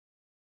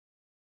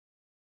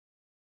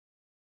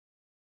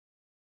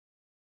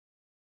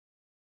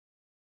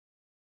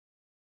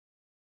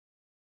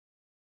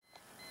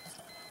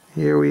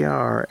Here we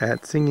are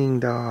at Singing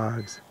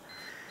Dogs,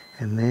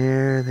 and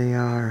there they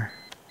are,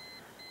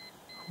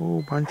 a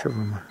whole bunch of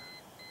them,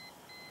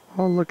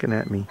 all looking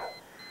at me.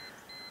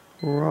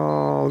 We're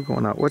all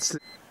going out. What's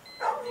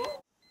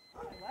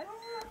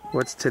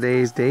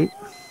today's date?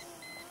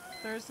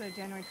 Thursday,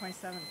 January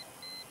 27th.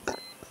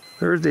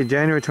 Thursday,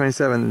 January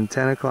 27th,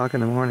 10 o'clock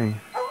in the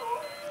morning.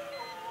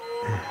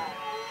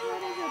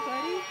 What is it,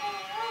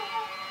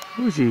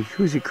 buddy?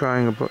 Who's he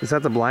crying about? Is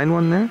that the blind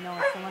one there? No,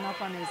 it's the one up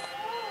on his...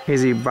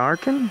 Is he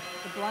barking?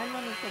 The blind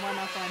one is the one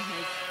up on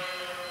his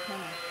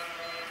kennel.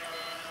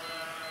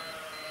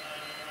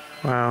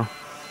 Wow,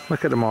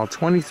 look at them all,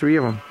 23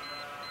 of them.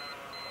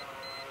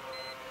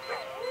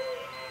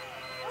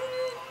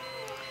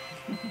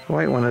 The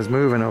white one is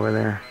moving over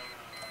there.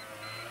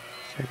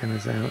 Checking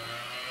us out.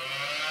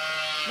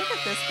 Look at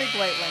this big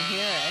white one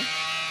here, eh?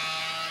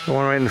 The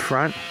one right in the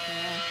front?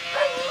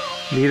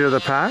 Yeah. Leader of the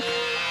pack?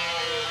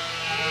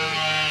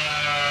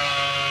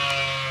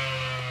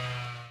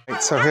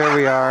 Right, so here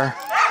we are.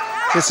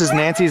 This is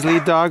Nancy's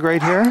lead dog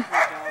right here?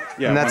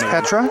 Yeah, and that's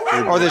Petra?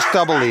 Or this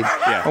double lead?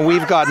 Yeah. And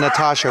we've got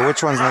Natasha.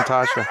 Which one's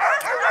Natasha?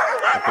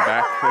 At the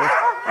back here?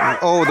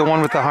 Oh, the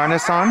one with the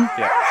harness on?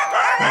 Yeah.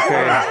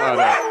 Okay. Oh,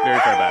 no, very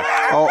far back.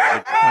 Oh,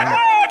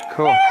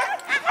 cool.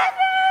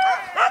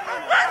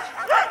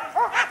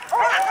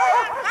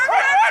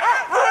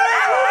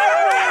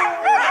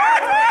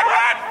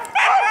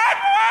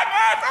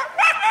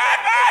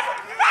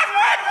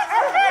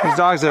 These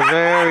dogs are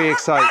very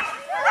excited.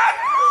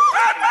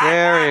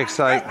 Very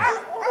excited.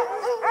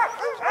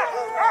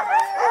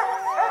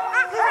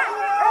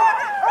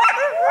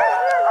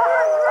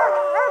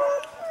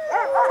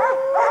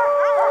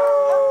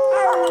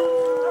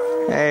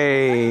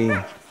 Hey,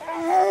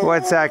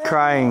 what's that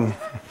crying?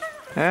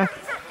 Huh?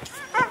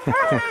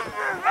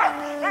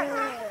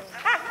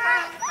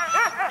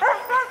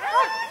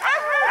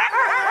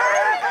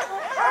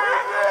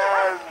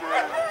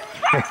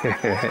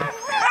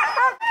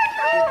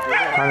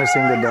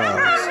 Harnessing the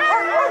dogs.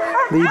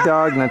 Lead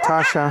dog,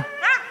 Natasha.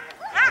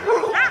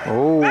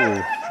 Oh.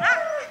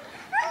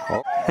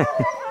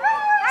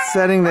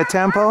 Setting the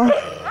tempo.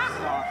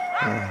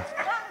 Yeah.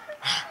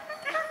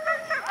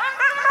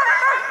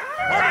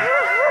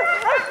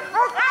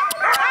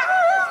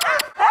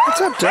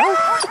 What's up, Joe?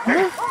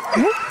 Hi.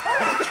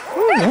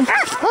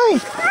 Hi.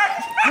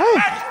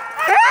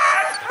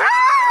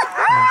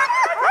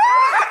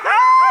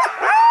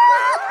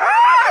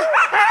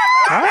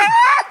 Hi.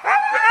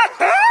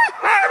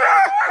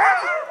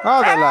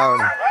 Oh, they're loud.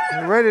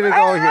 They're ready to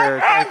go here.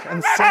 It's like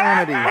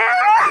insanity.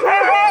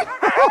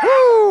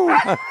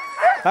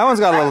 That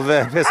one's got a little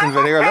bit piss and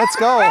vinegar. Let's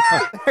go.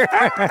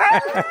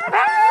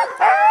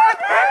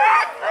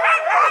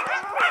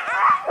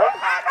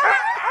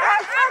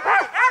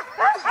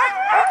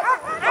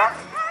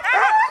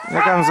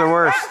 Here comes the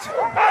worst.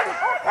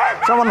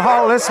 Someone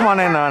haul this one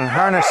in on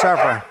harness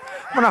sharper.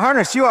 I'm gonna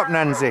harness you up,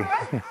 Nancy.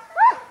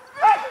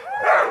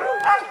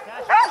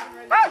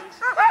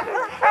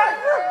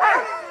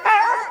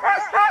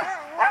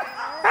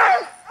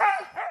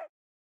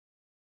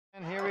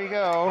 And here we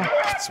go.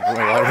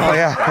 Oh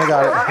yeah, I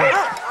got it.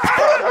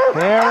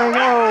 There we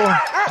go.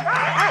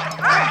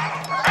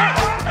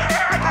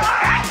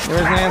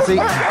 There's Nancy.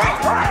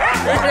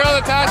 Good girl,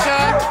 Natasha.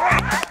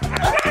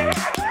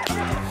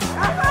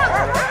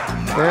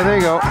 There they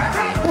go.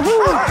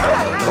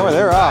 Boy,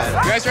 they're off.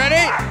 You guys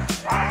ready?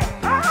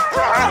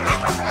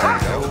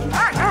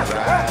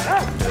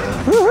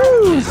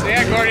 Woohoo! Stay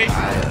on, Gordy.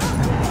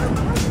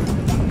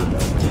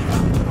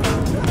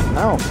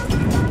 Oh,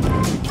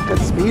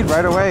 good speed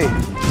right away.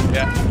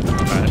 Yeah.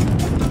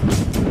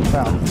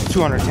 Well,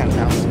 210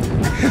 pounds.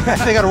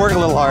 They got to work a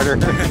little harder.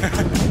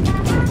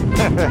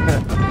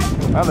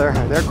 Well,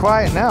 they're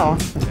quiet now.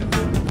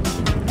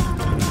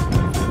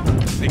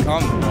 They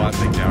calm a lot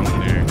down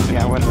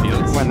when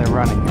they're when they're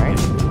running, right?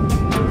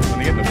 When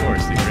they get in the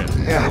forest, they rip.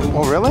 Yeah.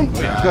 Oh, really?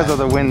 Yeah. Because of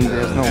the wind.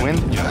 There's no wind.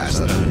 Yeah, it's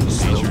the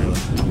nature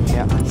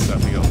Yeah.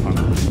 stuff we go pump.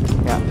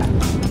 Yeah.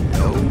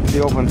 The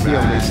open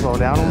field, they slow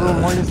down a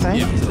little more, you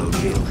think? Yeah.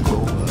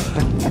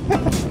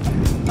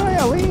 Hi,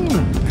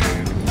 Aline.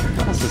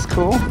 This is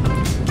cool.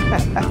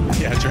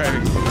 Yeah,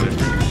 driving's a little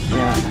different.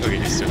 Yeah. Okay,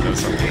 just know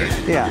somewhere.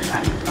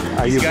 Yeah.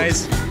 Are These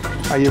guys?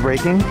 Are you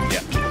braking?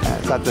 Yeah.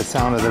 Is that the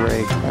sound of the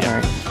rake? Yeah. All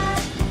right.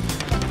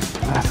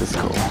 This is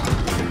cool.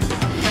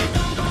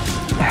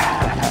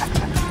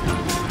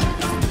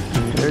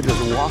 They're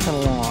just walking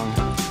along.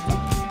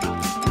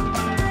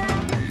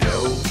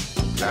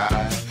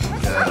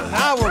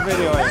 Now we're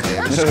videoing.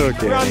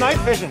 Okay. We're on night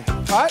fishing.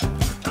 What?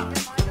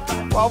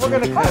 Well, we're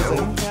gonna cousin.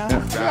 Yeah.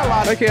 We got a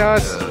lot of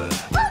chaos.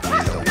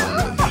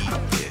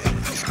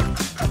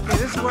 Okay,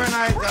 this is where I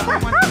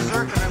went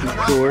berserk and I went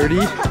off.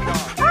 Gordy.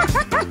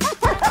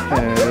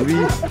 Heavy.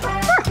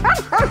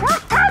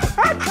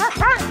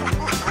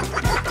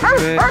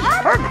 Hey,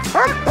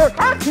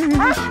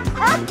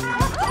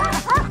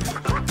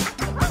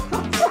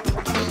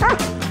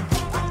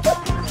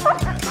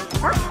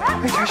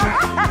 Tasha.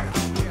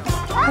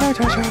 Hello,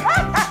 Tasha.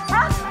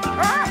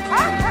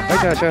 Hi,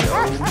 Tasha.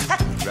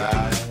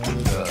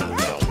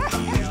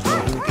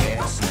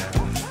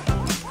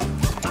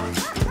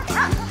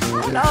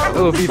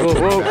 Hello, people.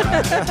 Whoa.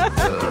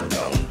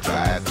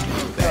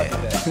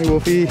 Hey,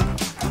 Wolfie.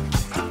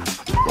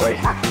 Boy.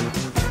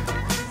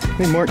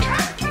 Hey, Mort.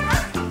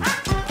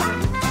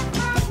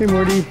 Hey,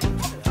 Morty.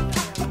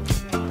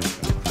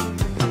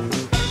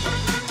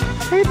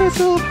 Hey,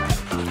 Thistle.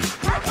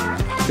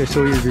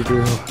 Thistle, you're the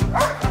girl.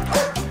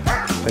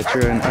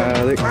 Petra and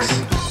Alex.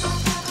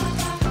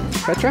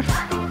 Petra?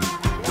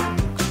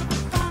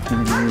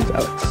 And here's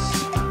Alex.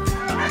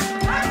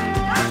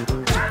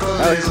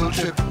 Alex.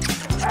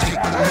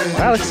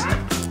 Alex.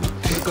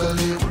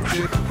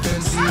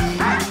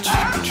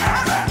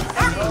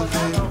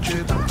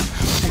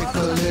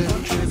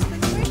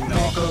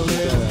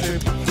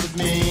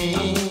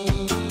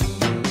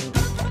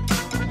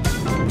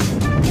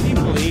 Can you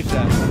believe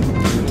that?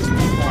 Those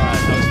people at our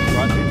house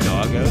brought their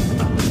dog out.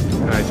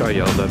 I thought I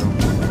yelled at him.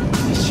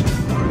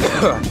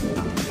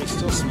 They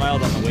still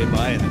smiled on the way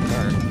by in the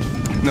car.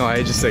 No,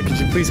 I just said, could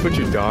you please put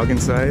your dog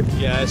inside?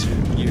 Yeah, as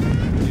your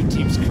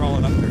team's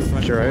crawling up their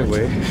front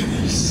Driveway.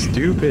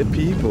 Stupid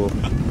people.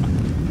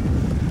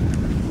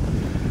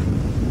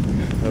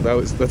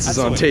 Oh, this is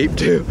on tape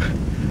too.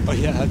 Oh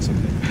yeah, that's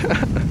okay.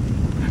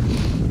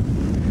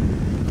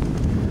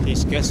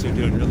 These guests are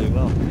doing really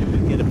well. Maybe we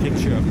can get a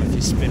picture of them if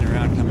you spin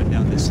around coming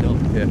down this hill.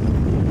 Yeah.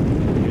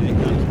 Here they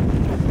come.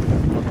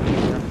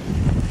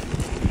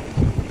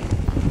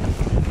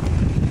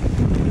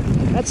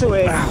 That's the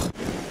way. Ow.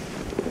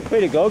 Way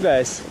to go,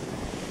 guys.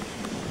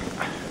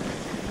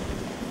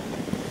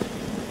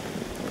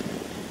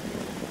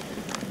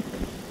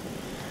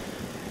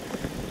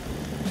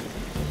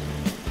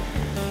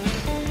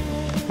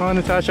 Come on,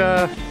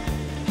 Natasha.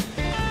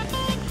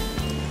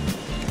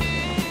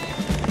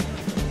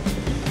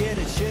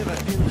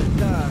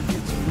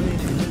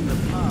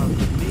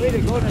 Way to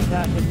go,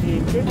 Natasha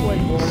team. Good boy,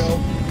 Gordo.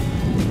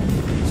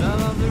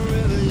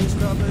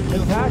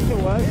 Natasha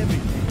was.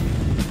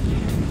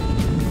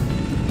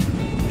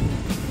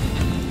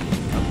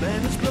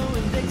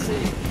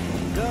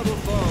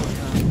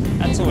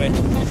 That's the way.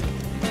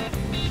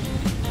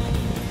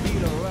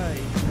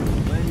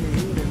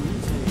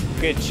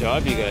 Good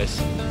job, you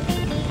guys.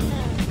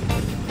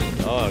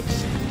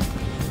 Dogs.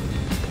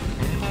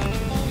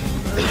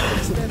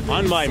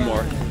 On by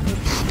more.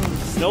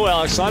 No,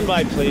 Alex, on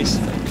by, please.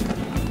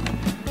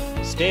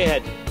 Stay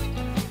ahead.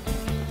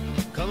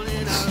 Come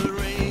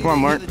on,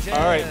 Mart.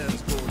 All right.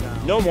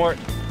 No more.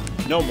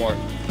 No more.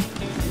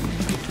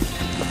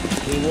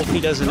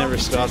 Wolfie doesn't ever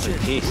stop in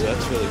peace, so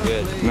that's really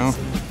good. No.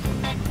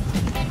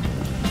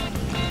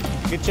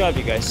 Good job,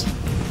 you guys.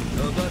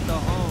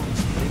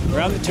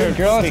 Around the turn.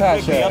 Girl, Quickly,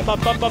 Natasha. up,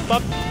 up, up, up,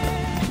 up.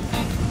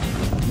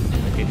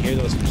 I can hear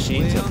those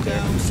machines up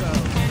there,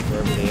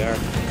 wherever they are.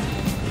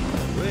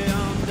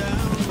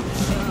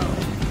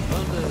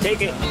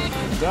 Take it.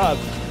 Good job.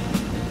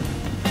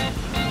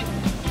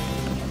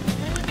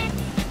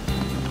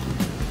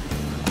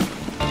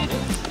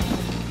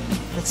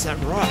 That's that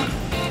rock.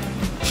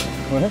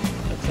 What?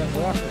 That's that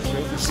rock.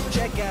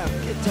 Check out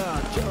Guitar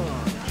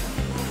George.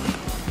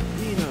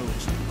 He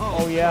knows.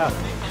 Oh yeah.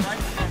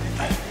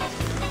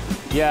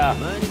 Yeah.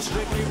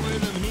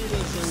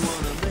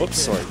 Whoops,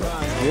 sorry.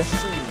 Yeah.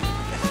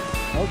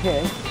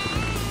 Okay.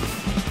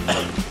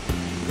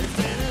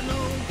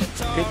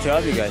 Good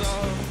job, you guys.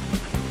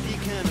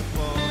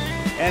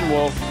 And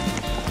Wolf.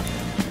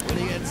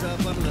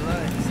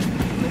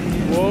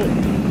 Whoa.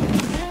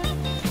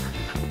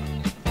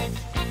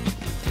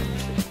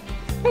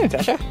 Hey,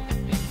 Natasha.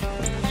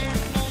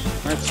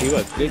 Aren't you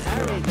a good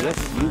girl? Yes,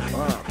 you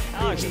are.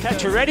 Alex,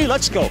 Petra, ready?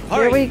 Let's go.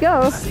 Here we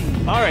go.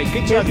 All right,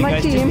 good job, Here's you my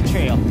guys. team. Take the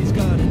trail.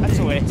 That's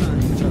the way.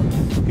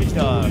 Good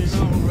dogs.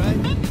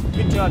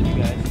 Good job, you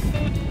guys.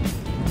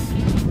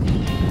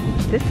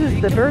 This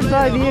is the bird's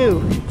eye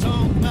view.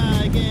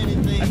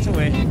 That's the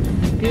way.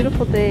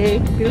 Beautiful day,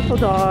 beautiful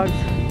dogs.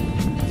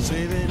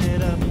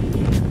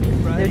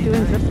 They're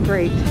doing just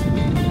great.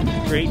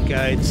 Great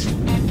guides.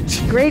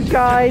 Great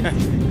guide.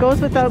 Goes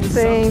without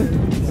saying.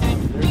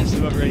 They're just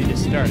about ready to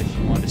start if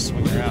you want to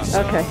swing around.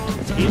 Okay.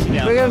 Easy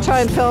now. We're going to try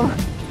and film.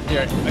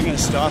 Here, I'm going to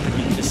stop and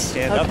you can just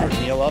stand up or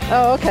kneel up.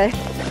 Oh, okay.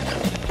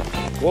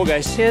 Whoa,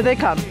 guys. Here they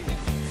come.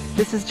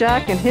 This is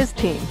Jack and his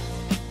team.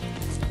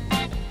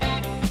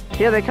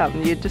 Here they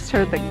come. You just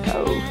heard them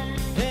go.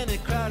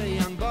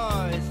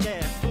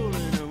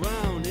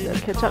 They'll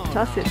catch up to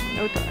us in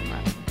no time.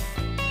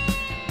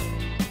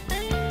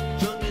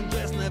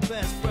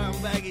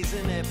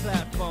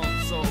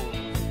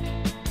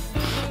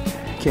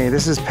 Okay,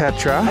 this is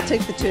Petra. I'll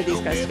take the two of these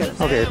guys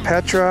together. Okay,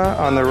 Petra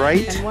on the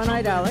right. And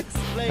one-eyed Alex.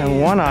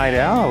 And one-eyed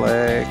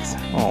Alex.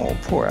 Oh,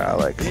 poor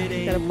Alex.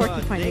 Got a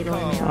porcupine eagle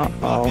in the eye.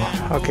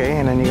 Uh-oh. Okay,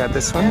 and then you got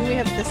this And one. we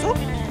have Thistle.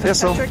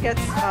 Thistle. Petra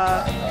gets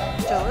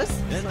jealous,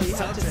 so you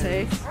have to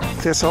say.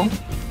 Thistle.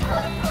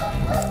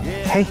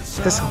 Hey,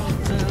 Thistle.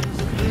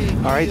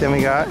 All right, then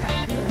we got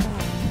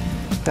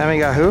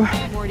who?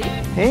 Morty.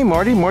 Hey,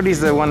 Morty. Morty's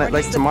the one that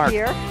likes to mark.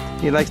 Pier.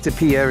 He likes to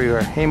pee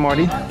everywhere. Hey,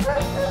 Morty.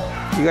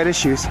 You got his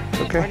shoes,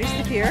 okay? Morty's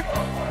the pier.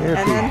 Here,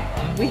 And then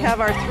we have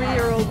our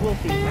 3-year-old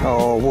Wolfie.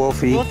 Oh,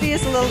 Wolfie. Wolfie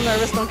is a little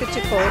nervous. Don't get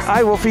too close.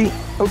 Hi, Wolfie.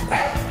 Oh.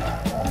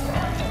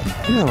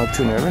 You don't look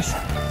too nervous.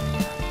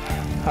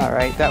 All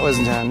right, that was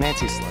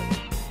Nancy's sled.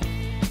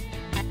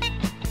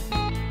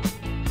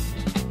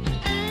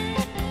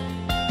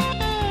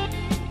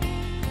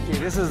 Okay,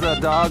 this is the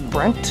dog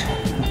Brent.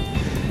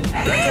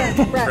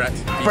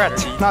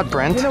 Brett, not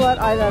Brent. You know what?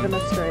 I let him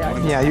astray.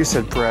 Yeah, you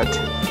said Brett.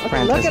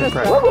 Brent, look I said at us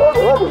Brett.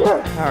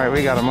 All right,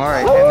 we got him. All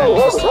right, and then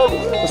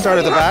we'll start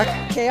at the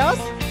back. Chaos?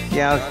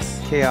 Yeah,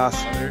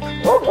 chaos.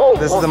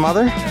 This is the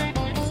mother?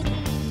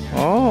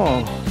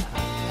 Oh.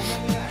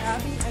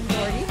 Abby and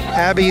Gordy.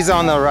 Abby's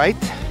on the right.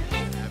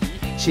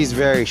 She's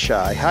very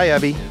shy. Hi,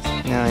 Abby.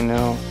 Yeah, I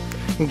know.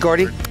 And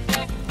Gordy.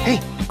 Hey,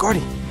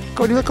 Gordy.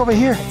 Gordy, look over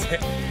here.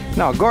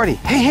 No, Gordy.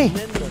 Hey,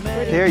 hey.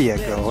 There you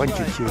go. Aren't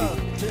you cutie?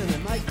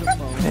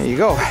 There you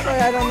go. Sorry,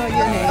 I don't know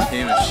your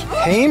name.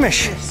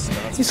 Hamish.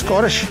 He's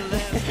Scottish.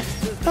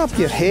 Up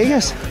your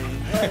haggis.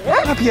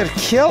 Up your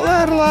kilt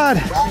there, lad.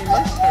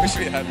 I wish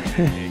we had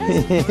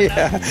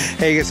Yeah.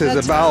 Haggis is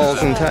the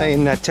bowels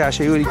and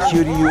Natasha, what a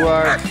cutie you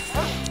are.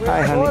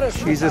 Hi, honey.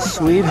 She's a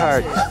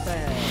sweetheart.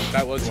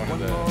 That was one of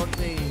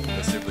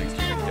the siblings to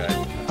the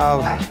guy. Oh,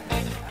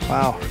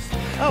 wow.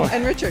 Oh,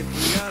 and Richard.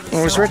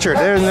 Where's Richard?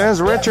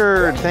 There's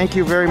Richard. Thank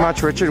you very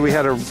much, Richard. We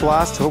had a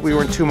blast. Hope we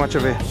weren't too much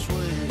of a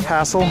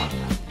hassle.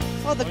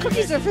 Oh, the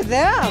cookies are for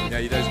them. Yeah,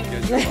 you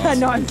guys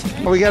No, I'm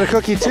kidding. Oh, we got a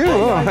cookie too.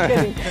 I'm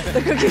kidding.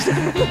 The cookies are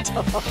for the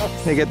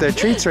dogs. They get their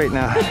treats right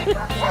now.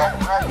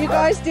 You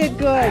guys did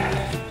good.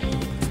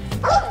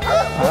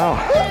 Wow.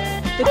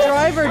 The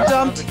driver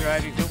dumped.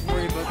 driving. Don't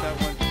worry about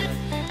that one.